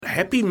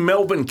happy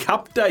Melbourne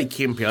Cup Day,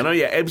 Kempy. I know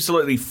you're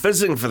absolutely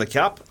fizzing for the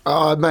Cup.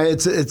 Oh,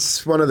 mate,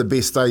 it's one of the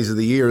best days of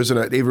the year, isn't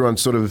it? Everyone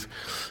sort of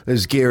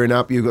is gearing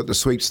up. You've got the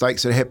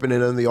sweepstakes that are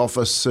happening in the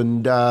office,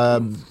 and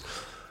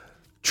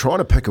trying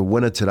to pick a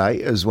winner today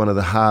is one of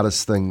the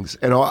hardest things.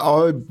 And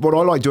what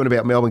I like doing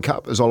about Melbourne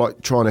Cup is I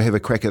like trying to have a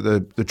crack at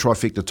the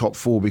trifecta top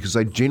four, because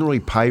they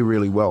generally pay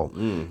really well.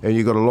 And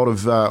you've got a lot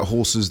of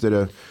horses that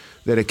are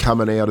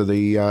coming out of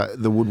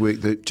the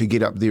woodwork to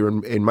get up there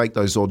and make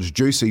those odds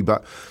juicy.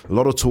 But a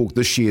lot of talk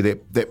this year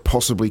that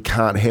possibly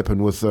can't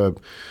happen with a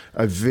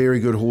very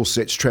good horse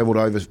that's travelled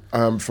over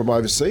from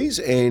overseas,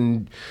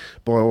 and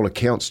by all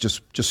accounts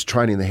just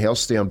training the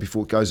house down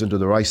before it goes into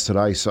the race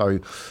today. So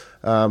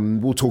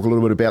we'll talk a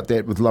little bit about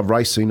that with Love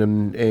Racing,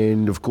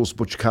 and of course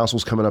Butch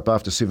Castle's coming up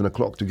after 7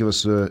 o'clock to give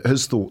us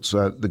his thoughts,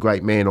 the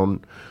great man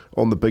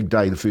on the big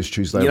day, the first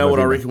Tuesday. You know of what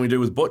I November. reckon we do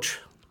with Butch?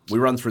 We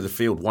run through the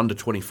field 1 to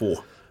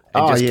 24.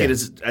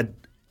 And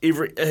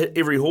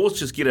every horse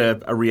just get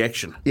a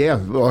reaction. Yeah,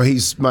 well,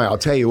 mate, I'll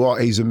tell you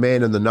what, he's a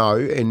man in the know,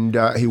 and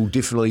he will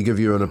definitely give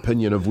you an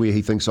opinion of where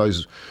he thinks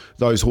those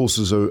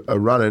horses are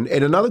running.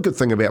 And another good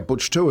thing about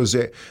Butch too is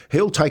that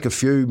he'll take a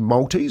few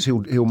multis,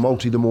 he'll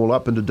multi them all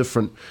up into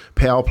different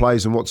power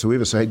plays and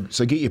whatsoever. So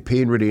get your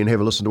pen ready and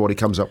have a listen to what he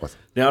comes up with.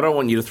 Now, I don't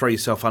want you to throw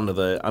yourself under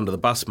the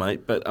bus,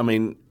 mate, but I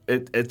mean,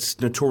 it's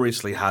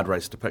notoriously hard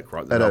race to pick,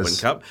 right? The Melbourne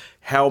Cup.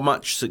 How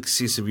much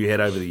success have you had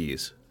over the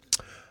years?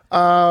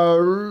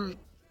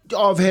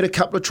 I've had a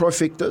couple of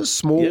trifectas,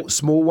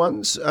 small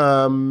ones.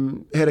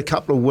 Had a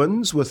couple of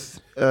wins with,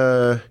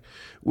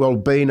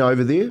 been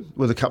over there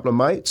with a couple of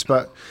mates,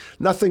 but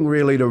nothing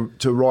really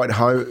to write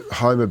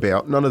home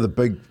about. None of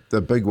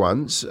the big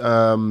ones.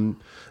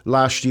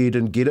 Last year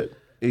didn't get it.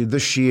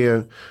 This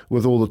year,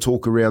 with all the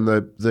talk around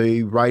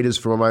the Raiders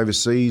from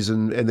overseas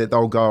and that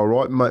they'll go all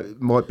right,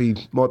 might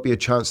be a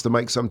chance to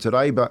make some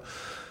today, but.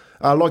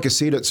 Like I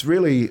said, it's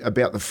really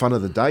about the fun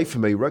of the day for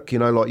me, Rick. You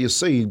know, like you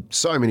see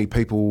so many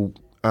people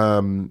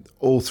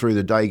all through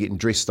the day getting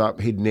dressed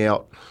up, heading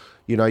out.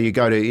 You know, you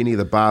go to any of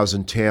the bars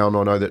in town.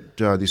 I know that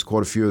there's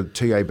quite a few.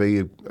 TAB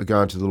are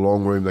going to the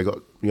long room. They got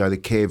the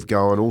Cav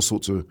going, all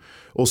sorts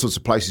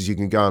of places you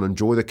can go and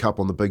enjoy the Cup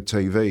on the big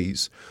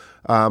TVs.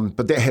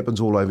 But that happens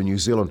all over New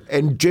Zealand.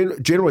 And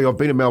generally, I've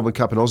been to Melbourne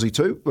Cup and Aussie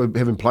too,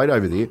 having played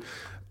over there.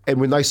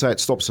 And when they say it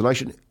stops the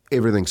nation,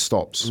 everything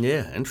stops.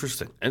 Yeah,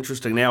 interesting.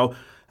 Now.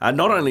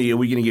 Not only are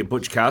we going to get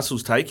Butch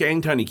Castle's take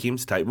and Tony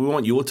Kemp's take, we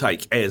want your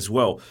take as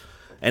well.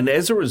 And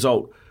as a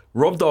result,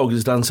 Rob Dog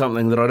has done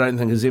something that I don't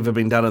think has ever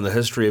been done in the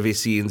history of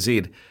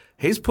SENZ.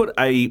 He's put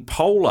a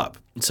poll up.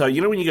 So, you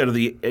know when you go to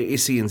the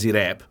SENZ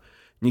app,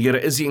 and you go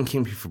to Izzy and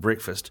Kempy for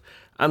breakfast,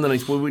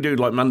 underneath, well, we do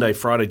like Monday,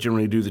 Friday,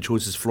 generally do the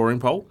choices flooring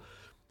poll.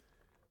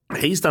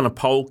 He's done a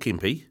poll,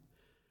 Kempy,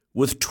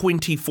 with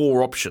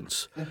 24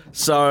 options.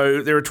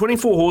 So there are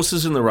 24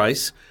 horses in the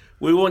race.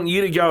 We want you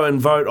to go and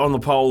vote on the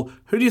poll.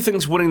 Who do you think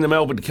is winning the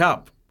Melbourne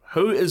Cup?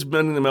 Who is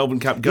winning the Melbourne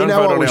Cup? Go and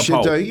vote on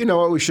our poll. You know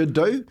what we should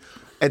do?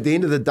 At the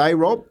end of the day,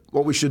 Rob,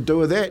 what we should do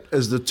with that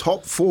is the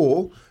top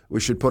four,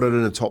 we should put it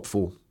in a top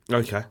four.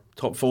 Okay.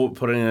 Top four,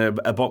 put in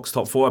a box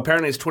top four.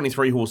 Apparently it's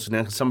 23 horses now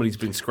because somebody's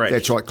been scratched.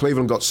 That's right.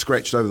 Cleveland got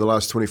scratched over the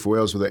last 24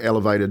 hours with an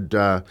elevated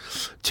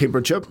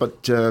temperature.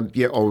 But,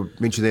 I'll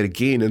mention that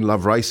again in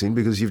Love Racing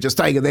because you've just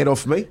taken that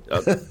off me.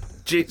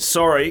 Gee,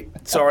 sorry.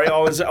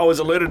 I was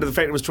alerted to the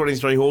fact it was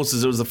 23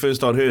 horses. It was the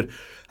first I'd heard.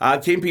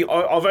 Kempy,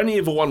 I've only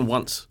ever won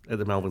once at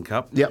the Melbourne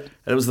Cup. Yep.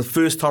 And it was the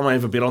first time I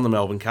ever bet on the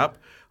Melbourne Cup.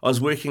 I was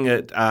working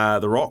at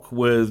The Rock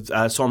with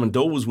Simon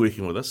Dool was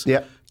working with us.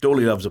 Yep.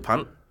 Dooley loves a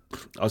punt.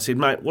 I said,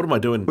 mate, what am I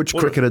doing? Which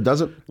cricketer does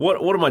it? What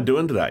am I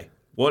doing today?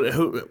 What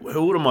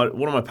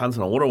am I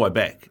punting on? What do I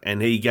back?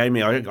 And he gave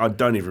me, I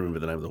don't even remember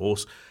the name of the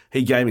horse.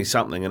 He gave me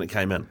something and it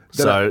came in.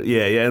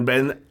 Yeah.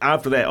 And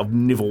after that, I've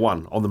never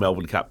won on the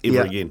Melbourne Cup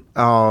ever again.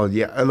 Oh,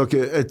 yeah. Look,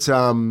 it's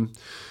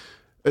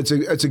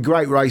a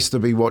great race to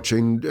be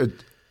watching.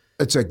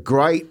 It's a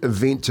great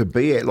event to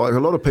be at. Like a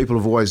lot of people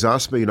have always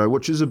asked me,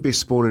 which is the best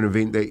sporting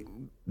event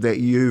that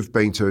you've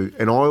been to?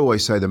 And I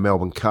always say the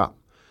Melbourne Cup,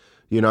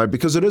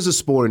 because it is a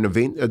sporting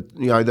event.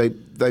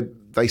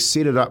 They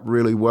set it up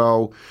really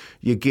well.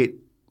 You get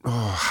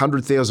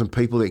 100,000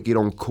 people that get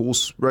on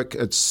course, Rick.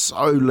 It's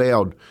so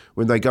loud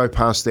when they go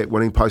past that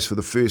winning post for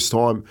the first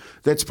time.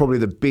 That's probably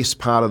the best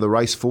part of the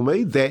race for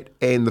me, that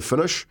and the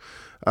finish.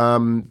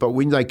 But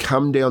when they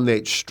come down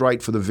that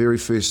straight for the very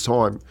first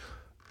time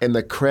and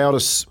the crowd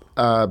is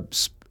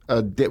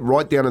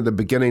right down at the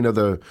beginning of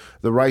the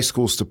race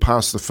course to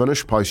pass the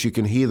finish post, you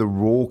can hear the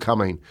roar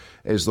coming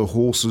as the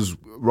horses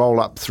roll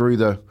up through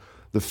the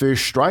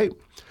first straight.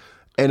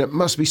 And it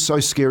must be so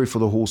scary for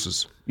the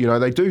horses.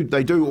 They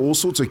do all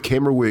sorts of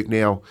camera work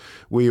now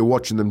where you're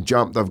watching them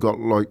jump. They've got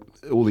like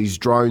all these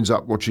drones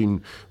up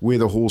watching where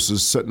the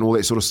horses sit and all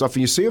that sort of stuff.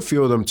 And you see a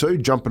few of them too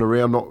jumping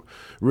around, not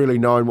really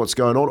knowing what's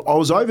going on. I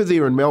was over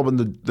there in Melbourne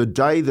the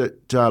day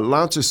that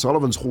Lance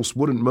O'Sullivan's horse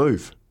wouldn't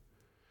move.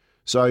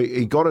 So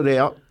he got it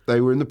out.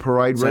 They were in the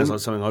parade ring. Sounds like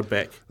something I'd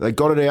back. They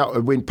got it out.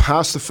 It went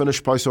past the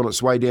finish post on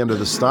its way down to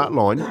the start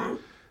line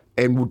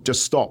and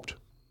just stopped.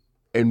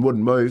 and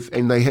wouldn't move,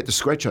 and they had to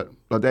scratch it.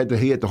 Like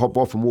he had to hop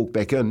off and walk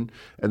back in,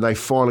 and they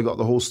finally got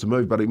the horse to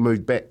move, but he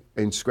moved back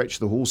and scratched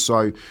the horse.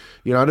 So,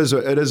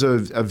 it is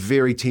a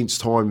very tense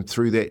time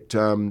through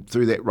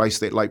that race,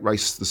 that late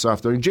race this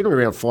afternoon.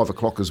 Generally around 5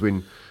 o'clock is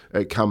when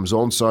it comes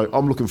on. So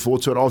I'm looking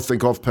forward to it. I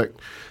think I've picked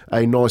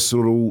a nice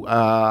little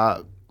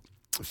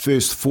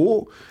first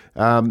 4,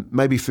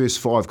 maybe first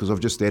 5, because I've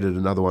just added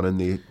another one in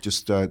there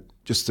just to.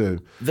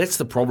 That's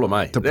the problem,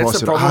 eh?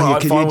 That's the problem I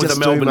find with the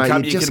Melbourne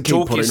Cup. You can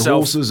talk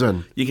yourself.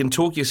 You can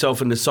talk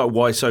yourself into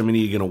why so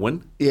many are going to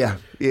win. Yeah.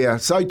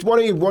 So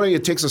why don't you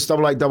text us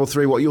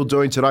 8833 what you're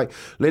doing today?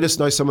 Let us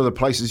know some of the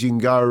places you can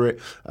go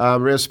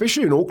around,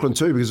 especially in Auckland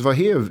too. Because if I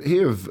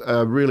hear of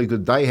a really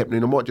good day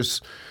happening, I might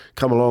just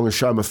come along and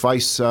show my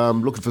face.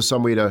 Looking for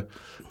somewhere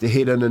to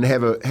head in and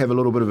have a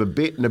little bit of a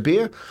bet and a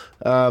beer.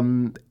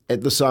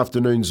 At this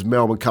afternoon's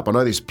Melbourne Cup, I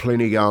know there's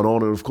plenty going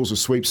on, and of course the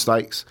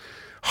sweepstakes.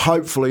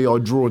 Hopefully I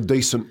draw a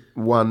decent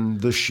one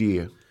this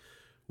year.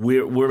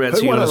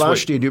 Whereabouts who won it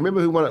last year? Do you remember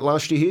who won it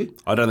last year here?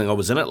 I don't think I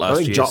was in it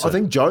last year. I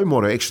think Joe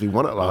might have actually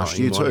won it last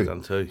year too.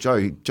 Done too.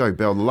 Joe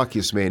Bell, the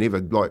luckiest man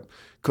ever. Like,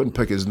 couldn't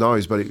pick his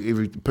nose, but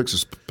he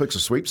picks a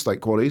sweepstake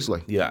quite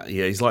easily. Yeah.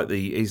 He's like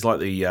the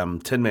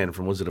Tin Man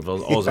from Wizard of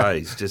Oz.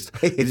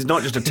 He's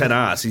not just a tin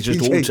ass. He's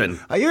just all tin.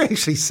 He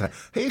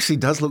actually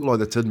does look like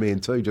the Tin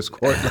Man too, just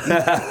quietly.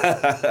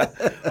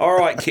 All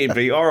right,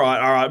 Kempy. All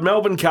right.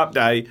 Melbourne Cup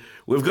Day.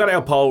 We've got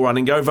our poll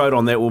running. Go vote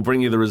on that. We'll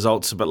bring you the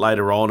results a bit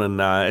later on.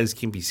 And as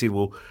Kempy said,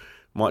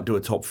 might do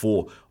a top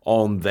 4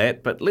 on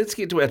that. But let's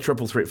get to our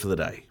triple threat for the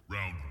day.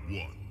 Round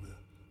 1,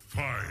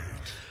 fight.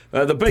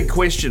 The big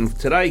question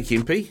today,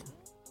 Kempy,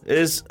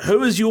 is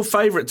who is your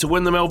favourite to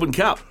win the Melbourne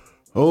Cup?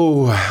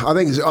 Oh, I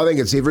think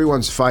it's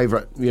everyone's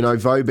favourite.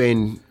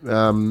 Vauban,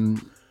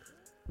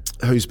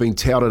 who's been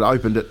touted,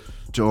 opened at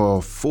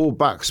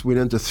 $4, went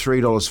into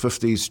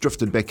 $3.50, he's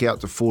drifted back out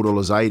to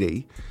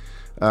 $4.80.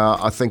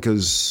 I think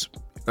is,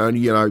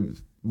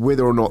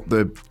 whether or not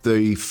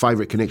the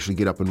favourite can actually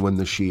get up and win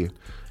this year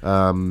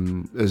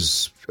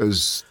is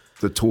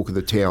the talk of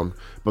the town.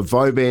 But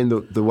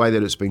Vauban, the way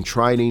that it's been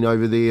training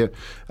over there,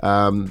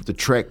 the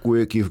track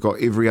work, you've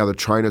got every other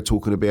trainer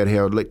talking about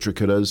how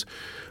electric it is.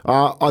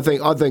 I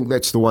think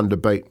that's the one to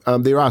beat.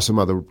 There are some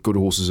other good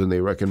horses in there,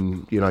 I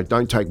reckon.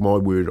 Don't take my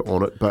word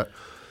on it, but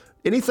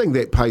anything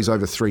that pays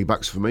over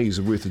 $3 for me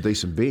is worth a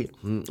decent bet.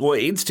 Well,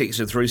 Ed's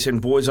texted through saying,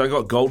 boys, I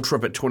got Gold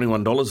Trip at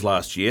 $21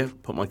 last year.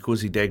 Put my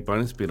Quizzy Dag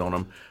bonus bet on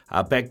him.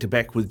 Back to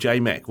back with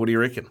J-Mac. What do you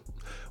reckon?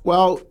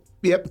 Well,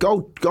 yep,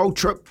 Gold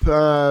Trip.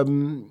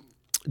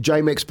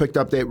 J-Max picked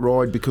up that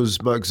ride because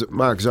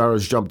Mark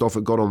Zara's jumped off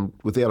it, got on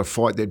without a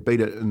fight, that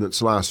beat it in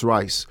its last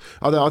race.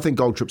 I think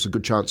Gold Trip's a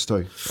good chance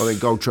too. I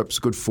think Gold Trip's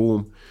good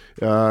form.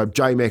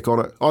 J-Mac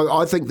on it.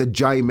 I think the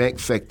J-Mac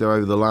factor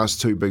over the last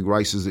 2 big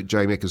races that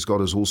J-Mac has got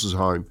his horses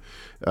home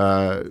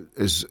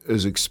is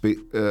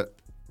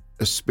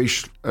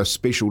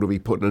special to be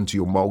putting into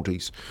your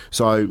multis.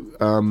 So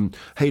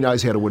he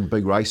knows how to win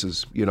big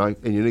races, and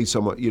you need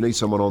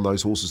someone on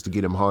those horses to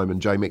get him home,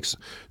 and J-Max,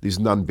 there's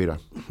none better.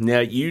 Now,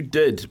 you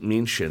did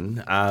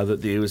mention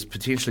that there was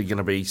potentially going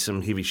to be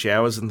some heavy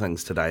showers and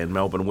things today in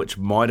Melbourne, which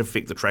might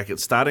affect the track.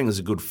 It's starting as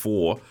a good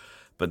 4,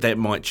 but that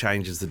might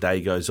change as the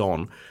day goes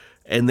on,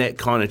 and that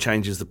kind of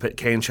can change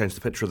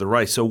the picture of the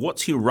race. So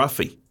what's your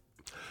roughie?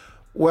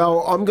 Well,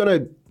 I'm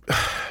going to...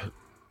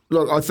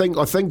 Look, I think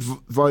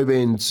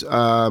Vauban's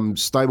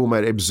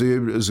stablemate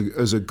Observed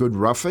is a good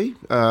roughie.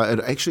 It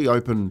actually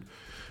opened,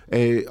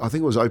 I think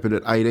it was open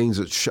at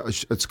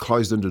 18s. It's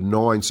closed into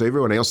 9, so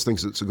everyone else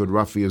thinks it's a good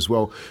roughie as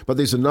well. But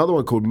there's another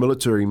one called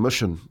Military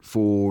Mission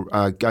for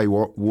Gay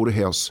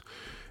Waterhouse,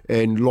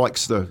 and it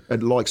likes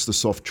the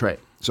soft track.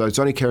 So it's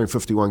only carrying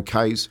 51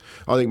 Ks.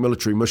 I think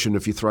Military Mission,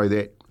 if you throw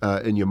that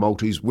in your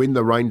multis, when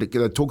the rain,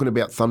 they're talking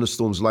about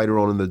thunderstorms later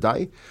on in the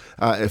day.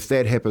 If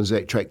that happens,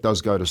 that track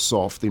does go to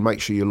soft, then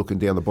make sure you're looking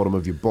down the bottom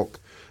of your book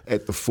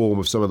at the form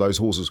of some of those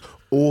horses.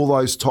 All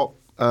those top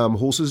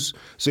horses.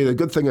 See, the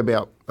good thing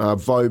about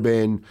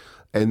Vauban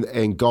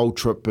and Gold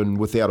Trip and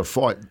Without a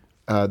Fight,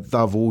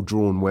 they've all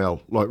drawn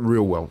well, like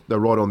real well. They're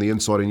right on the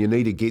inside, and you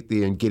need to get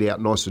there and get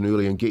out nice and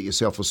early and get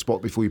yourself a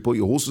spot before you put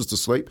your horses to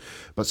sleep.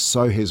 But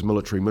so has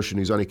Military Mission,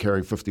 who's only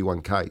carrying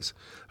 51 Ks,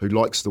 who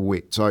likes the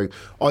wet. So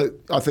I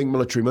think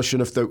Military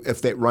Mission, if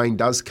that rain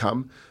does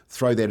come,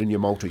 throw that in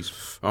your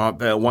multis. All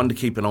right, one to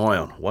keep an eye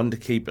on.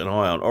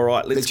 All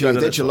right, let's go to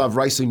that. You love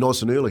racing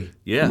nice and early.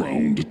 Yeah.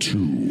 Round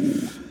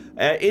 2.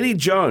 Eddie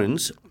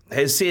Jones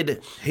has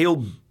said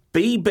he'll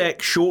be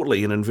back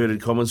shortly, in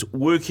inverted commas,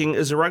 working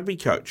as a rugby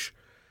coach.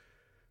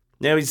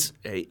 Now,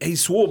 he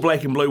swore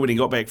black and blue when he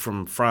got back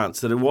from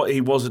France that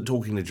he wasn't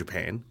talking to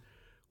Japan.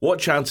 What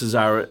chances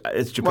are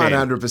it's Japan?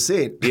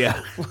 100%.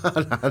 Yeah.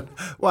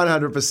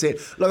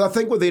 100%. Look, I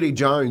think with Eddie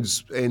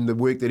Jones and the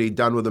work that he'd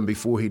done with him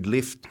before he'd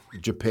left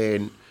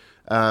Japan,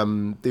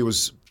 there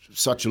was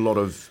such a lot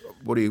of,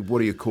 what do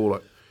you call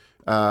it,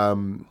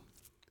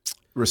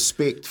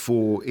 respect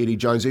for Eddie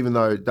Jones, even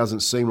though it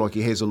doesn't seem like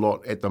he has a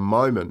lot at the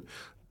moment.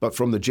 But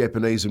from the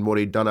Japanese and what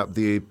he'd done up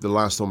there the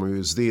last time he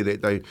was there,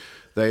 that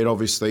they had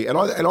obviously, and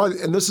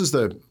this is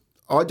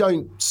I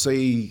don't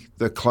see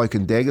the cloak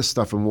and dagger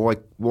stuff and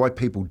why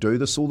people do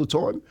this all the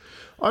time.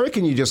 I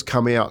reckon you just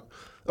come out.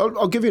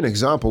 I'll give you an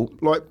example.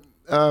 Like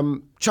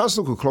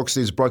Chancellor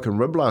Clockstead's broken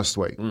rib last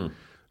week.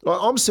 Like,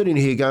 I'm sitting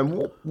here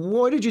going,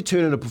 why did you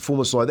turn in a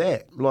performance like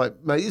that?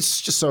 Like, mate, it's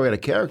just so out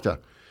of character.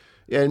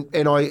 And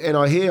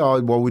I hear,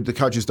 the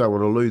coaches don't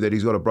want to allude that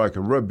he's got a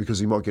broken rib because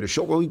he might get a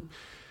shot. Well,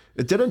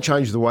 it didn't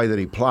change the way that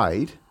he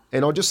played.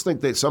 And I just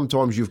think that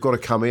sometimes you've got to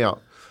come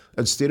out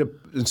instead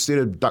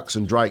of ducks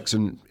and drakes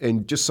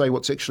and just say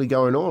what's actually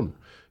going on.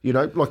 You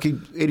know, like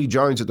Eddie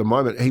Jones at the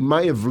moment, he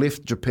may have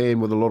left Japan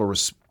with a lot of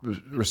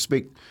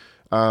respect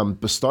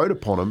bestowed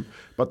upon him,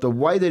 but the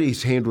way that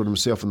he's handled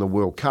himself in the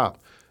World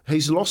Cup,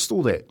 he's lost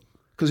all that.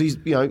 Because he's,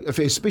 you know,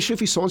 especially if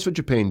he signs for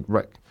Japan,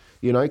 Rick,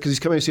 you know, because he's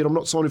come out and said, I'm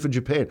not signing for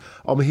Japan.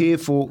 I'm here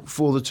for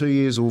the 2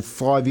 years or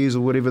 5 years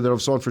or whatever that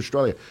I've signed for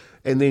Australia.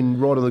 And then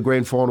right in the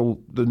grand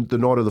final, the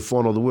night of the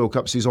final of the World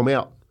Cup, says, I'm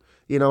out.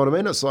 You know what I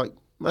mean? It's like,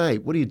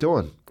 mate, what are you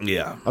doing?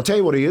 Yeah. I'll tell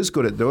you what he is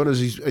good at doing is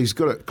he's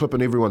good at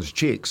clipping everyone's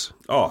checks.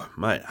 Oh,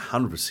 mate,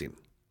 100%.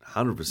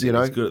 100%. You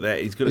know, he's good at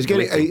that.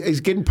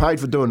 He's getting paid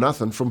for doing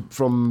nothing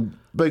from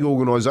big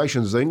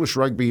organisations, the English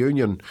Rugby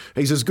Union.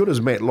 He's as good as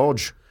Matt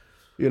Lodge.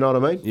 You know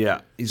what I mean?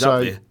 Yeah, he's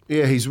up there.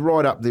 Yeah, he's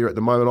right up there at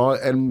the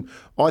moment.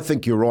 I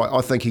think you're right.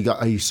 I think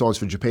he signs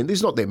for Japan.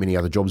 There's not that many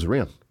other jobs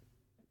around.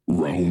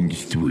 Round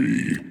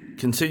 3.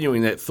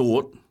 Continuing that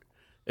thought,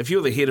 if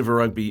you're the head of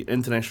a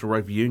international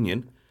rugby union,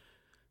 and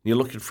you're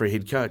looking for a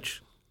head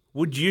coach,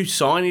 would you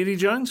sign Eddie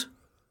Jones?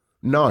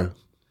 No,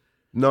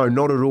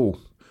 not at all.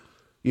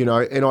 You know,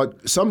 and I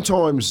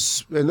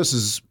sometimes, and this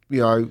is,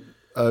 you know,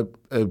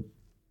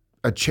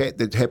 a chat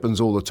that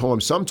happens all the time.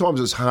 Sometimes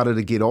it's harder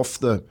to get off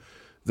the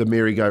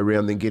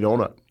merry-go-round than get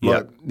on it. Yeah.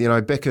 Like, you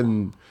know, back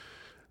in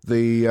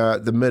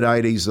the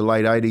mid-'80s, the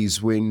late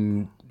 80s,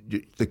 when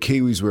the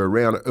Kiwis were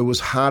around, it was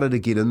harder to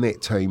get in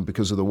that team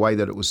because of the way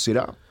that it was set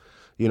up.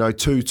 You know,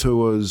 2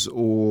 tours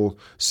or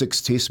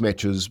 6 test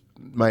matches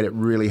made it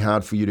really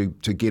hard for you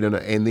to get in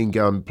it and then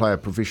go and play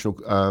professional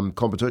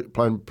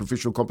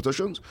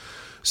competitions.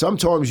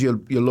 Sometimes you're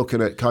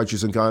looking at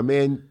coaches and going,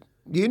 man,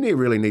 you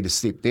really need to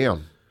step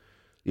down.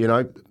 You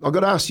know, I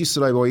got asked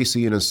yesterday by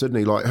SEN in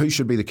Sydney, like, who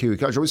should be the Kiwi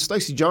coach? I was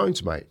Stacey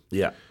Jones, mate.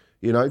 Yeah.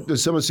 You know,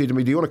 someone said to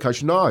me, do you want to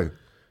coach? No.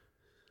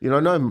 You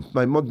know, no,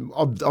 mate,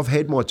 I've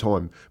had my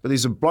time. But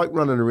there's a bloke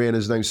running around,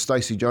 his name's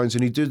Stacey Jones,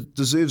 and he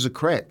deserves a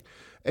crack.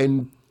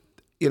 And,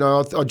 you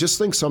know, I just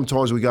think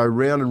sometimes we go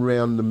round and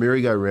round the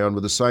merry-go-round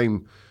with the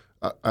same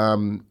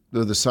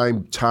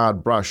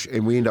tarred brush,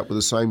 and we end up with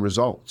the same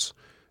results.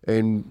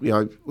 And, you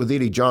know, with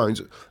Eddie Jones,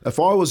 if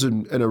I was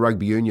in a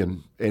rugby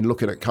union and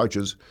looking at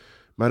coaches,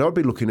 mate, I'd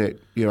be looking at,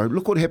 you know,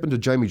 look what happened to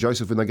Jamie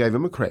Joseph when they gave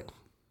him a crack.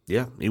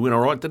 Yeah, he went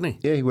all right, didn't he?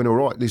 Yeah, he went all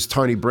right. There's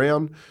Tony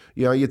Brown.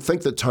 You know, you'd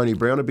think that Tony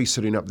Brown would be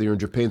sitting up there in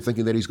Japan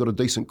thinking that he's got a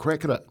decent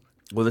crack at it.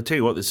 Well, I tell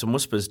you what, there's some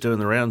whispers doing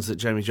the rounds that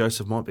Jamie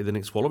Joseph might be the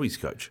next Wallabies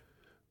coach.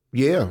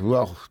 Yeah,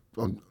 well,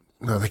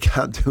 no, they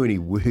can't do any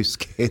worse,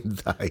 can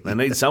they? They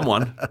need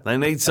someone. All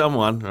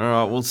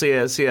right, we'll see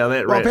how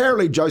that. Well,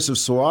 apparently Joseph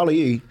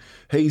Soali,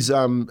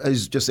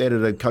 he's just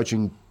added a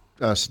coaching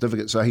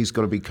certificate, so he's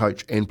got to be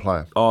coach and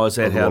player. Oh, is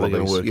that how they're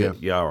going to work yeah.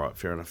 it? Yeah, all right,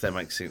 fair enough. That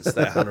makes sense.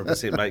 That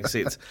 100% makes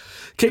sense.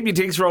 Keep your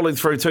text rolling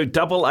through too.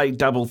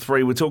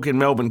 8833. We're talking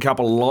Melbourne Cup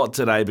a lot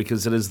today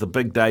because it is the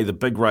big day, the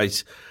big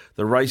race,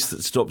 the race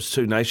that stops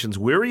two nations.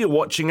 Where are you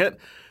watching it,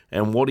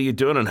 and what are you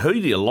doing, and who do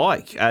you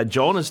like?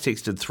 John has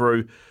texted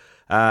through.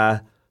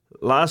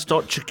 Last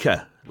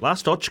Otchika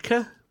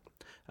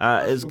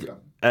is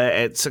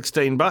at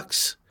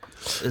 $16.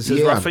 Is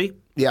his roughie?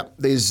 Yeah,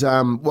 there's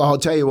well, I'll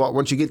tell you what.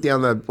 Once you get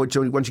down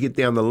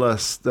the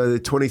list, the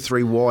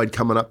 23 wide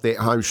coming up that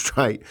home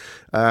straight.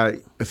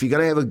 If you're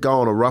going to have a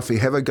go on a roughie,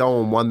 have a go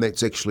on one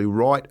that's actually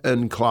right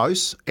in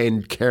close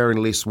and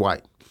carrying less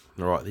weight.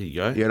 All right, there you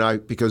go. You know,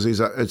 because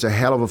it's a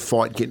hell of a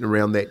fight getting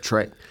around that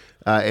track,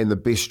 and the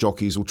best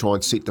jockeys will try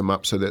and set them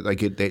up so that they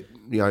get that,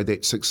 you know,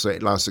 that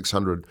last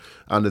 600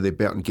 under their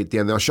belt and get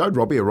down there. I showed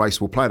Robbie a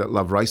race. We played at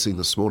Love Racing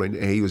this morning,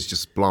 and he was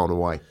just blown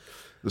away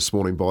this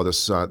morning by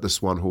this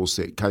one horse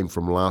that came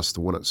from last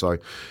to win it. So,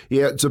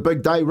 yeah, it's a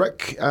big day,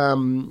 Rick.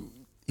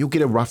 You'll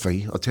get a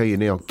roughie, I'll tell you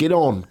now. Get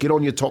on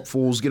your top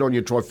fours, get on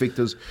your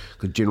trifectas,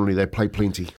 because generally they play plenty.